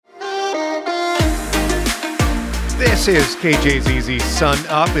This is KJZZ Sun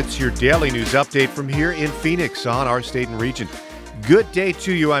Up. It's your daily news update from here in Phoenix on our state and region. Good day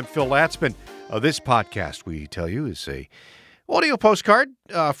to you. I'm Phil Latzman. This podcast, we tell you, is a audio postcard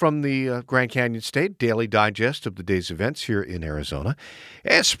from the Grand Canyon State, daily digest of the day's events here in Arizona.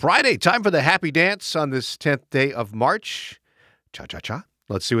 It's Friday, time for the happy dance on this 10th day of March. Cha-cha-cha.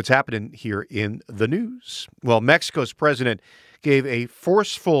 Let's see what's happening here in the news. Well, Mexico's president gave a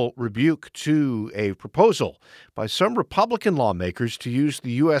forceful rebuke to a proposal by some Republican lawmakers to use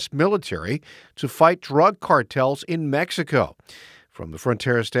the U.S. military to fight drug cartels in Mexico. From the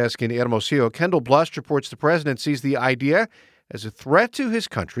Fronteras desk in Hermosillo, Kendall Blust reports the president sees the idea as a threat to his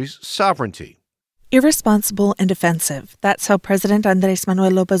country's sovereignty. Irresponsible and offensive. That's how President Andrés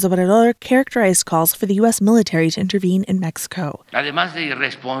Manuel López Obrador characterized calls for the U.S. military to intervene in Mexico. Además de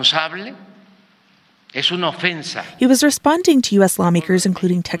irresponsable, es una ofensa. He was responding to U.S. lawmakers,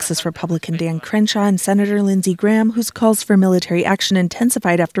 including Texas Republican Dan Crenshaw and Senator Lindsey Graham, whose calls for military action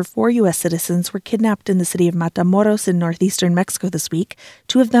intensified after 4 U.S. citizens were kidnapped in the city of Matamoros in northeastern Mexico this week.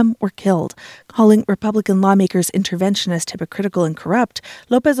 2 of them were killed. Calling Republican lawmakers interventionist, hypocritical, and corrupt,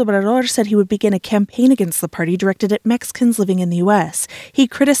 López Obrador said he would begin a campaign against the party directed at Mexicans living in the U.S. He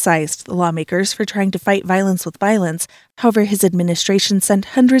criticized the lawmakers for trying to fight violence with violence. However, his administration sent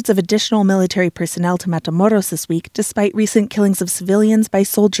hundreds of additional military personnel to Matamoros this week, despite recent killings of civilians by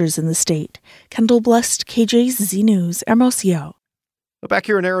soldiers in the state. Kendall Blust, KJZZ News, Hermosillo. Back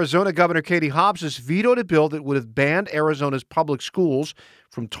here in Arizona, Governor Katie Hobbs has vetoed a bill that would have banned Arizona's public schools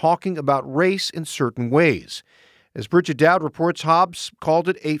from talking about race in certain ways. As Bridget Dowd reports, Hobbs called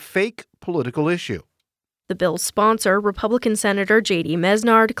it a fake political issue. The bill's sponsor, Republican Senator J.D.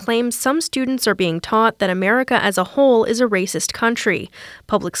 Mesnard, claims some students are being taught that America as a whole is a racist country.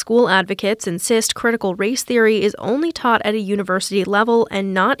 Public school advocates insist critical race theory is only taught at a university level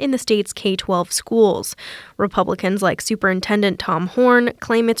and not in the state's K-12 schools. Republicans like Superintendent Tom Horn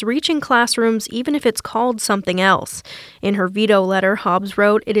claim it's reaching classrooms even if it's called something else. In her veto letter, Hobbs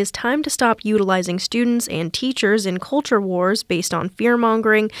wrote, "It is time to stop utilizing students and teachers in culture wars based on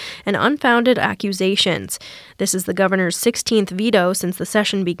fear-mongering and unfounded accusations." This is the governor's 16th veto since the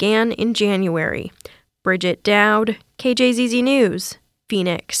session began in January. Bridget Dowd, KJZZ News,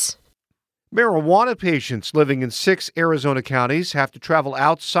 Phoenix. Marijuana patients living in 6 Arizona counties have to travel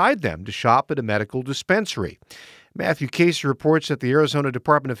outside them to shop at a medical dispensary. Matthew Casey reports that the Arizona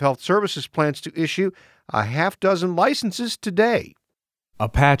Department of Health Services plans to issue a half-dozen licenses today.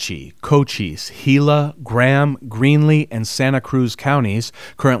 Apache, Cochise, Gila, Graham, Greenlee, and Santa Cruz counties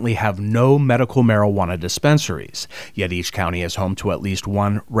currently have no medical marijuana dispensaries, yet each county is home to at least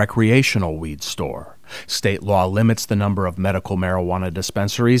one recreational weed store. State law limits the number of medical marijuana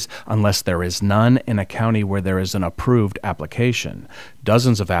dispensaries unless there is none in a county where there is an approved application.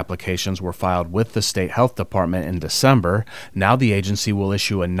 Dozens of applications were filed with the state health department in December. Now the agency will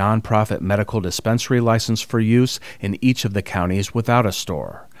issue a nonprofit medical dispensary license for use in each of the counties without a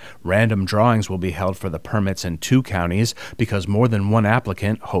store. Random drawings will be held for the permits in 2 counties because more than one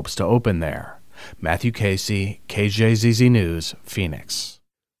applicant hopes to open there. Matthew Casey, KJZZ News, Phoenix.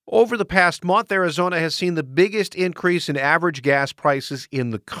 Over the past month, Arizona has seen the biggest increase in average gas prices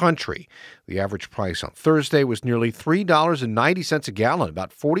in the country. The average price on Thursday was nearly $3.90 a gallon,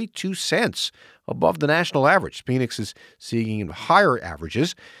 about 42 cents above the national average. Phoenix is seeing higher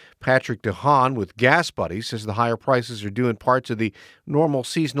averages. Patrick DeHaan with Gas Buddy says the higher prices are due in part to the normal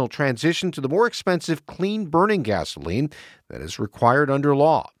seasonal transition to the more expensive clean-burning gasoline that is required under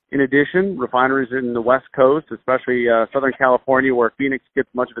law. In addition, refineries in the West Coast, especially Southern California, where Phoenix gets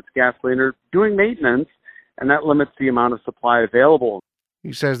much of its gasoline, are doing maintenance, and that limits the amount of supply available.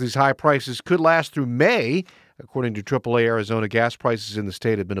 He says these high prices could last through May. According to AAA Arizona, gas prices in the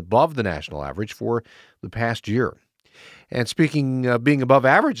state have been above the national average for the past year. And speaking of being above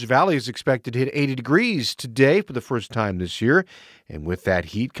average, Valley is expected to hit 80 degrees today for the first time this year. And with that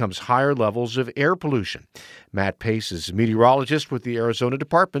heat comes higher levels of air pollution. Matt Pace is a meteorologist with the Arizona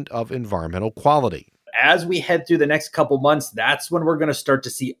Department of Environmental Quality. As we head through the next couple months, that's when we're going to start to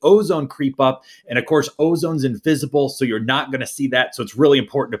see ozone creep up. And of course, ozone's invisible, so you're not going to see that. So it's really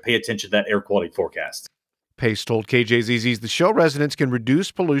important to pay attention to that air quality forecast. Pace told KJZZ's The Show residents can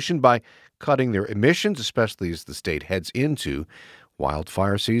reduce pollution by cutting their emissions, especially as the state heads into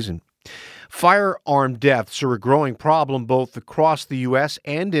wildfire season. Firearm deaths are a growing problem both across the U.S.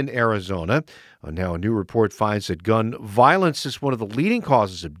 and in Arizona. Now, a new report finds that gun violence is one of the leading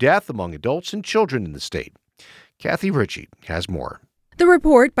causes of death among adults and children in the state. Kathy Ritchie has more. The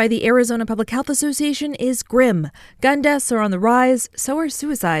report by the Arizona Public Health Association is grim. Gun deaths are on the rise, so are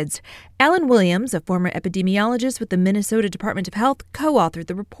suicides. Alan Williams, a former epidemiologist with the Minnesota Department of Health, co-authored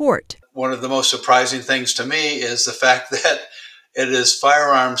the report. one of the most surprising things to me is the fact that it is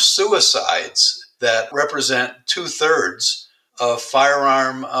firearm suicides that represent 2/3 of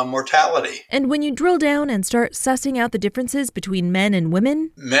firearm mortality. And when you drill down and start sussing out the differences between men and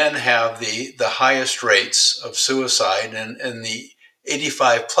women, men have the highest rates of suicide, and in the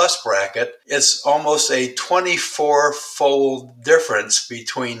 85 plus bracket, it's almost a 24-fold difference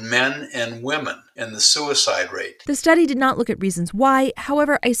between men and women in the suicide rate. The study did not look at reasons why.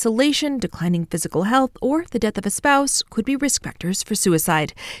 However, isolation, declining physical health, or the death of a spouse could be risk factors for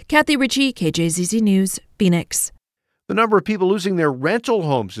suicide. Kathy Ritchie, KJZZ News, Phoenix. The number of people losing their rental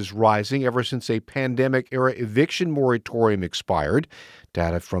homes is rising ever since a pandemic-era eviction moratorium expired.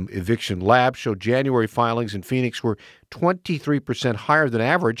 Data from Eviction Lab showed January filings in Phoenix were 23% higher than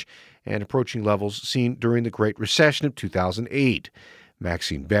average and approaching levels seen during the Great Recession of 2008.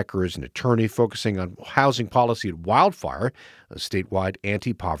 Maxine Becker is an attorney focusing on housing policy at Wildfire, a statewide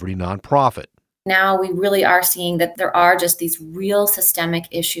anti-poverty nonprofit. Now we really are seeing that there are just these real systemic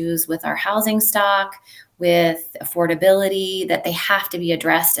issues with our housing stock, with affordability, that they have to be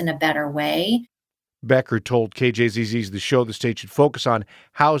addressed in a better way. Becker told KJZZ's The Show the state should focus on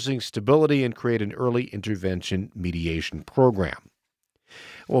housing stability and create an early intervention mediation program.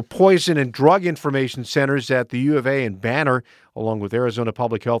 Well, poison and drug information centers at the U of A and Banner, along with Arizona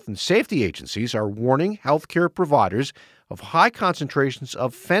Public Health and Safety agencies, are warning healthcare providers of high concentrations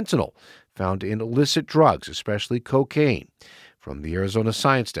of fentanyl found in illicit drugs, especially cocaine. From the Arizona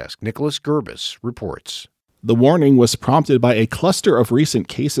Science Desk, Nicholas Gerbis reports. The warning was prompted by a cluster of recent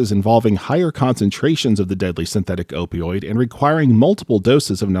cases involving higher concentrations of the deadly synthetic opioid and requiring multiple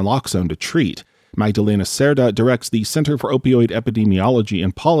doses of naloxone to treat. Magdalena Cerda directs the Center for Opioid Epidemiology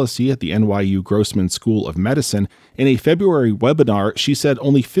and Policy at the NYU Grossman School of Medicine. In a February webinar, she said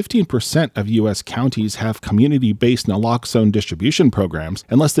only 15% of U.S. counties have community-based naloxone distribution programs,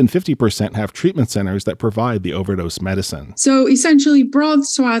 and less than 50% have treatment centers that provide the overdose medicine. So essentially, broad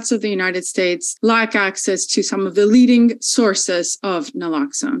swaths of the United States lack access to some of the leading sources of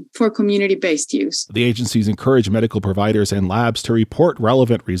naloxone for community-based use. The agencies encourage medical providers and labs to report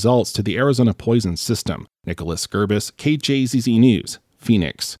relevant results to the Arizona Poison System. Nicholas Gerbis, KJZZ News,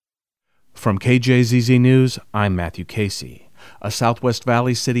 Phoenix. From KJZZ News, I'm Matthew Casey. A Southwest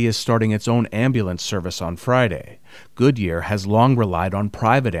Valley city is starting its own ambulance service on Friday. Goodyear has long relied on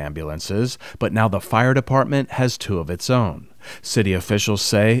private ambulances, but now the fire department has two of its own. City officials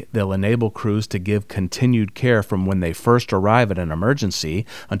say they'll enable crews to give continued care from when they first arrive at an emergency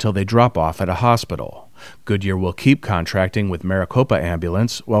until they drop off at a hospital. Goodyear will keep contracting with Maricopa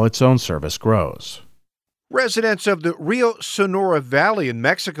Ambulance while its own service grows. Residents of the Rio Sonora Valley in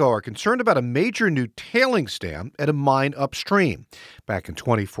Mexico are concerned about a major new tailings dam at a mine upstream. Back in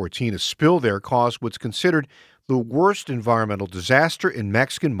 2014, a spill there caused what's considered the worst environmental disaster in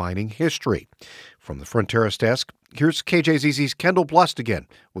Mexican mining history. From the Fronteras Desk, here's KJZZ's Kendall Blust again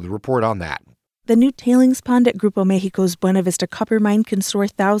with a report on that. The new tailings pond at Grupo Mexico's Buena Vista copper mine can store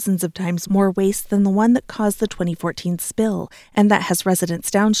thousands of times more waste than the one that caused the 2014 spill, and that has residents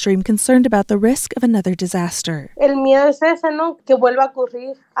downstream concerned about the risk of another disaster. El miedo es ese, ¿no? Que vuelva a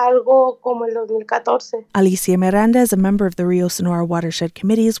ocurrir algo como el 2014. Alicia Miranda is a member of the Rio Sonora Watershed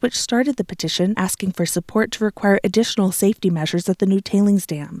Committees, which started the petition asking for support to require additional safety measures at the new tailings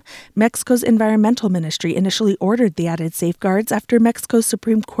dam. Mexico's environmental ministry initially ordered the added safeguards after Mexico's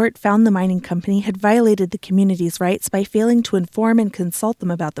Supreme Court found the mining company had violated the community's rights by failing to inform and consult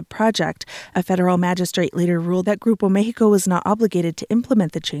them about the project. A federal magistrate later ruled that Grupo Mexico was not obligated to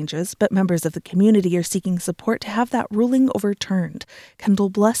implement the changes, but members of the community are seeking support to have that ruling overturned. Kendall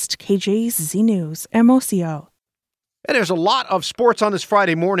Blust, KJZZ News, Hermosillo. And there's a lot of sports on this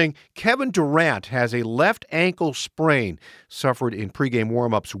Friday morning. Kevin Durant has a left ankle sprain, suffered in pregame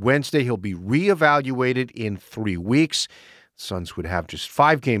warm-ups Wednesday. He'll be reevaluated in 3 weeks. Suns would have just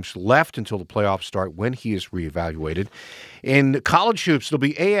 5 games left until the playoffs start when he is reevaluated. In college hoops, there'll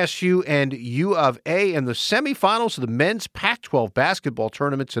be ASU and U of A in the semifinals of the men's Pac-12 basketball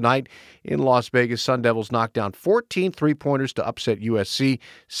tournament tonight in Las Vegas. Sun Devils knocked down 14 three-pointers to upset USC,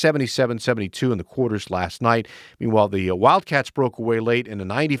 77-72 in the quarters last night. Meanwhile, the Wildcats broke away late in a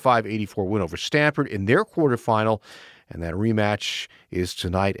 95-84 win over Stanford in their quarterfinal. And that rematch is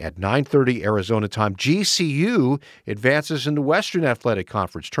tonight at 9:30 Arizona time. GCU advances in the Western Athletic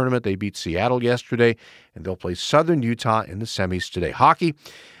Conference tournament. They beat Seattle yesterday, and they'll play Southern Utah in the semis today. Hockey.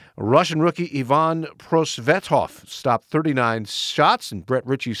 Russian rookie Ivan Prosvetov stopped 39 shots, and Brett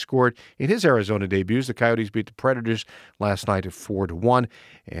Ritchie scored in his Arizona debuts. The Coyotes beat the Predators last night at 4-1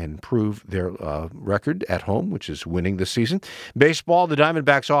 and improved their record at home, which is winning this season. Baseball, the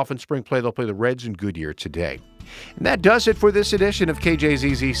Diamondbacks off in spring play. They'll play the Reds in Goodyear today. And that does it for this edition of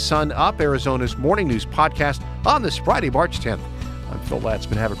KJZZ Sun Up, Arizona's morning news podcast on this Friday, March 10th. I'm Phil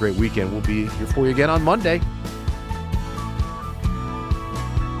Latzman. Have a great weekend. We'll be here for you again on Monday.